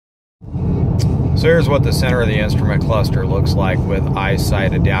So here's what the center of the instrument cluster looks like with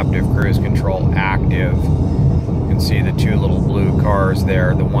Eyesight Adaptive Cruise Control active. You can see the two little blue cars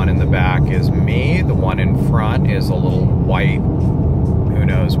there. The one in the back is me. The one in front is a little white, who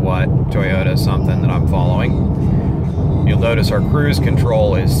knows what, Toyota something that I'm following. You'll notice our cruise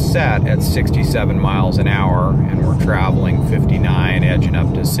control is set at 67 miles an hour, and we're traveling 59, edging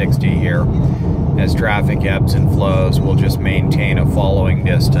up to 60 here. As traffic ebbs and flows, we'll just maintain a following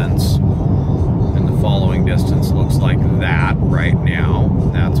distance. And the following distance looks like that right now.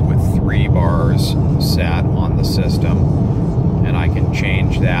 That's with 3 bars set on the system. And I can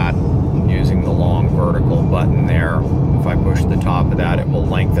change that using the long vertical button there. If I push the top of that, it will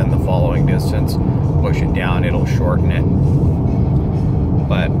lengthen the following distance. Push it down, it'll shorten it.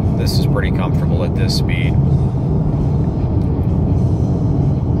 But this is pretty comfortable at this speed.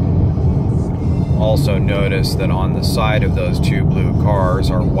 Also notice that on the side of those two blue cars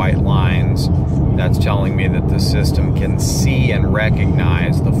are white lines. That's telling me that the system can see and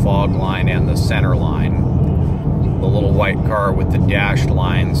recognize the fog line and the center line. The little white car with the dashed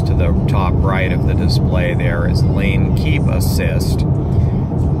lines to the top right of the display there is lane keep assist.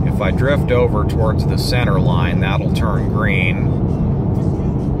 If I drift over towards the center line, that'll turn green,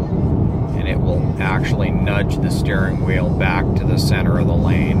 and it will actually nudge the steering wheel back to the center of the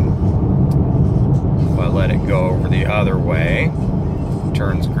lane. If I let it go over the other way, it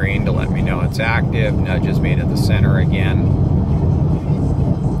turns green to let me know it's active, nudges me to the center again.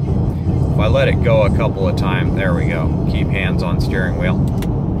 If I let it go a couple of times, there we go, keep hands on steering wheel.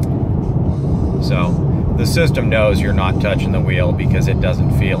 So the system knows you're not touching the wheel because it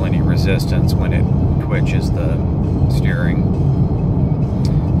doesn't feel any resistance when it twitches the steering.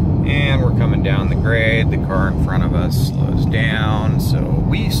 And we're coming down the grade. The car in front of us slows down, so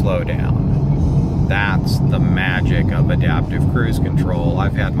we slow down. That's the magic of adaptive cruise control.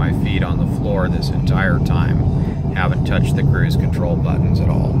 I've had my feet on the floor this entire time. Haven't touched the cruise control buttons at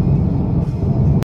all.